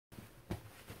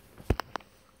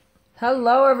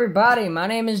Hello everybody, my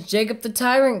name is Jacob the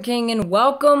Tyrant King and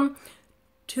welcome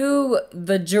to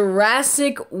the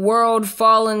Jurassic World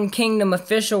Fallen Kingdom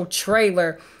official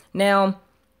trailer. Now,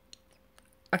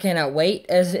 I cannot wait.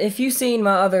 As if you've seen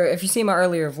my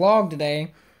earlier vlog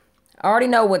today, I already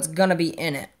know what's gonna be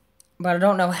in it, but I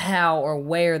don't know how or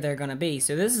where they're gonna be.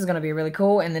 So this is gonna be really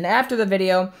cool, and then after the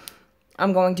video,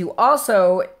 I'm going to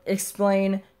also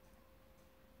explain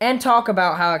and talk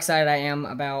about how excited I am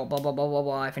about blah, blah, blah, blah,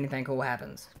 blah, if anything cool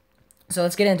happens. So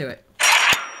let's get into it.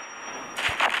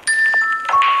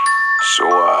 So,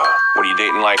 what are you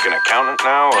dating, like an accountant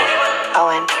now, or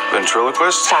Owen,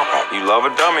 ventriloquist? stop it. You love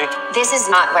a dummy. This is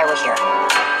not why we're here.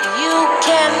 You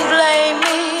can blame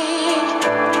me,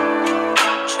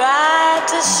 try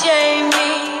to shame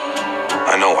me.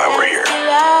 I know why we're here.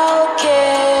 I'll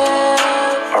care.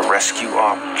 A rescue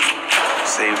op.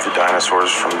 Save the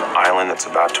dinosaurs from the island that's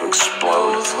about to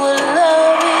explode. Those will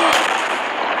love me.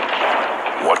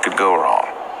 What could go wrong?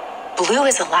 Blue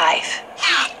is alive.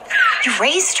 You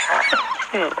raised her.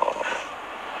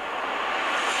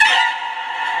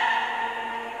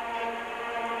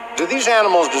 Do these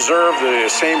animals deserve the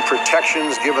same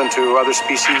protections given to other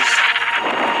species?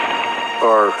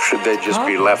 Or should they just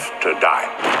be left to die?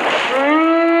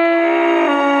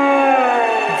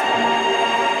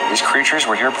 These creatures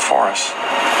were here before us.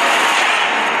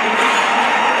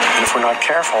 And if we're not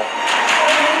careful,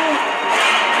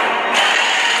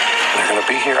 they're gonna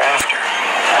be here after.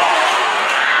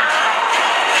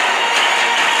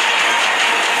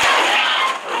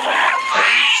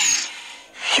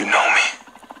 You know me.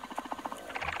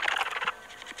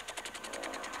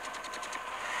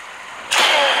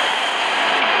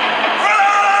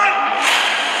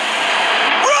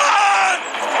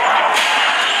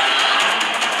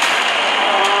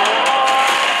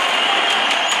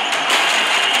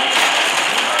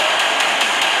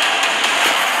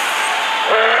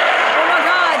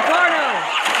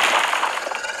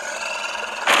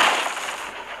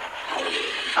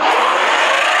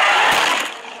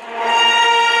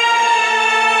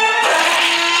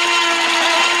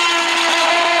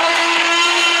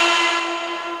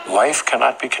 Life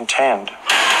cannot be contained.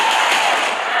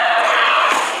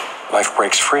 Life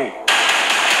breaks free.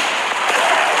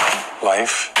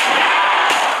 Life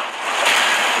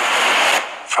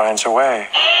finds a way.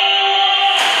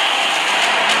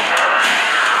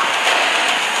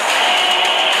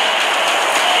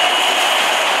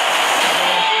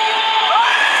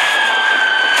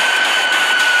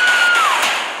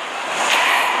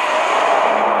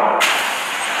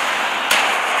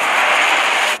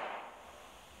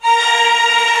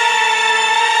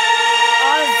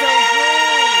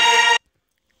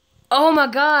 Oh my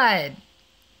god!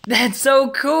 That's so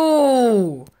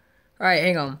cool! Alright,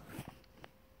 hang on.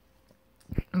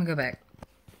 Let me go back.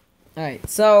 Alright,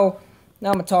 so now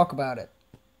I'm gonna talk about it.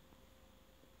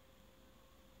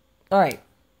 Alright.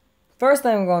 First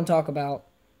thing I'm gonna talk about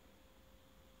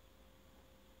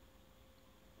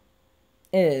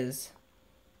is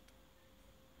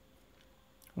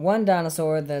one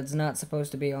dinosaur that's not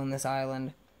supposed to be on this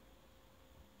island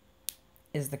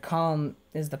is the compy.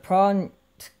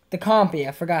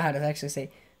 I forgot how to actually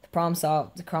say Look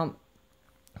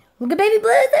at baby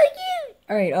Blue, so cute.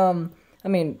 All right, I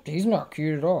mean, he's not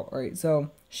cute at all. All right,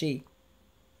 so she.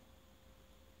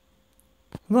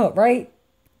 Look right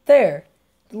there,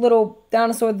 the little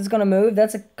dinosaur that's gonna move.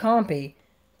 That's a compy,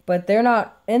 but they're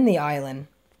not in the island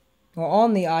or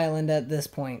on the island at this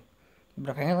point.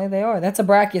 But apparently they are. That's a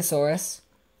Brachiosaurus.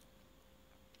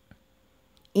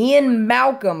 Ian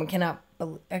Malcolm cannot.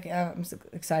 I'm so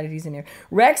excited he's in here.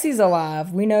 Rexy's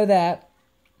alive. We know that.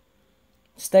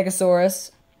 Stegosaurus.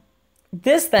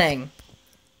 This thing.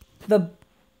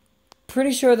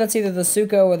 Pretty sure that's either the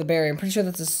Suco or the Berry. I'm pretty sure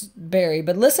that's a Berry.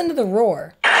 But listen to the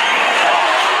roar.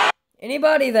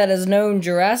 Anybody that has known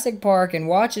Jurassic Park and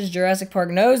watches Jurassic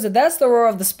Park knows that that's the roar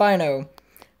of the Spino.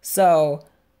 So,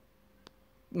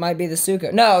 might be the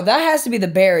Suco. No, that has to be the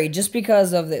Berry just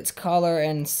because of its color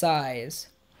and size.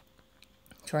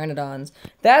 Pteranodons.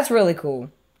 That's really cool.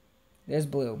 There's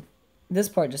Blue. This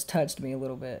part just touched me a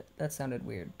little bit. That sounded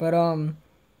weird. But,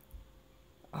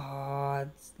 look at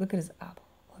his eyeball.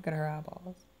 Look at her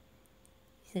eyeballs.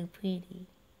 So pretty.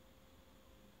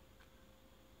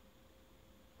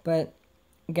 But,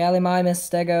 Gallimimus,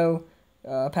 Stego,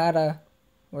 Pata,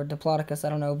 or Diplodocus, I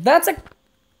don't know. That's a...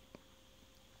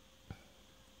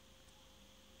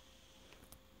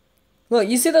 Look,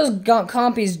 you see those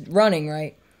compies running,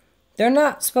 right? They're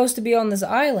not supposed to be on this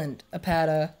island,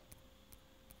 Apata.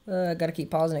 I gotta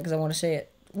keep pausing it because I want to say it.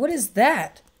 What is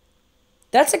that?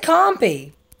 That's a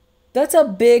compy. That's a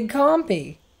big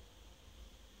compy.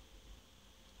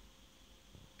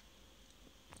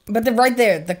 But right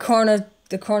there, the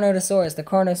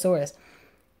Carnosaurus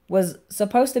was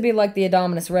supposed to be like the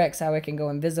Indominus Rex, how it can go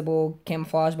invisible,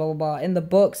 camouflage, blah, blah, blah. In the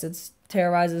books, it's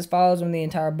terrorizes, follows them the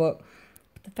entire book.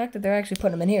 But the fact that they're actually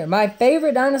putting them in here. My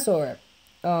favorite dinosaur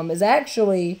is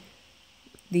actually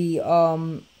the,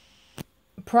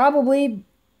 probably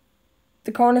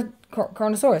the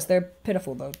Carnosaurus. They're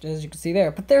pitiful, though, as you can see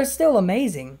there. But they're still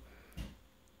amazing.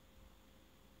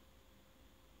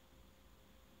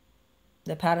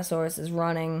 The Apatosaurus is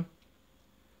running.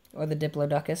 Or the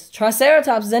Diplodocus.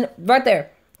 Triceratops is in it. Right there.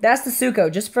 That's the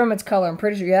Suco, just from its color. I'm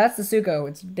pretty sure. Yeah, that's the Suco.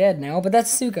 It's dead now, but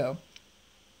that's Suco.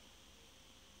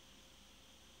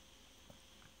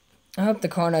 I hope the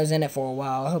Carno's in it for a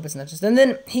while. I hope it's not just... And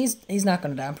then he's not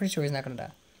going to die. I'm pretty sure he's not going to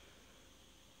die.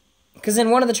 Because in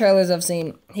one of the trailers I've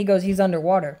seen, he's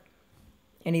underwater.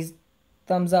 And he's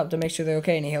thumbs up to make sure they're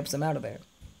okay, and he helps them out of there.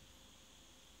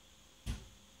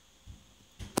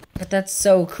 But that's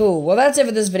so cool. Well, that's it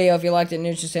for this video. If you liked it,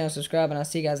 new to the channel, subscribe, and I'll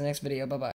see you guys in the next video. Bye-bye.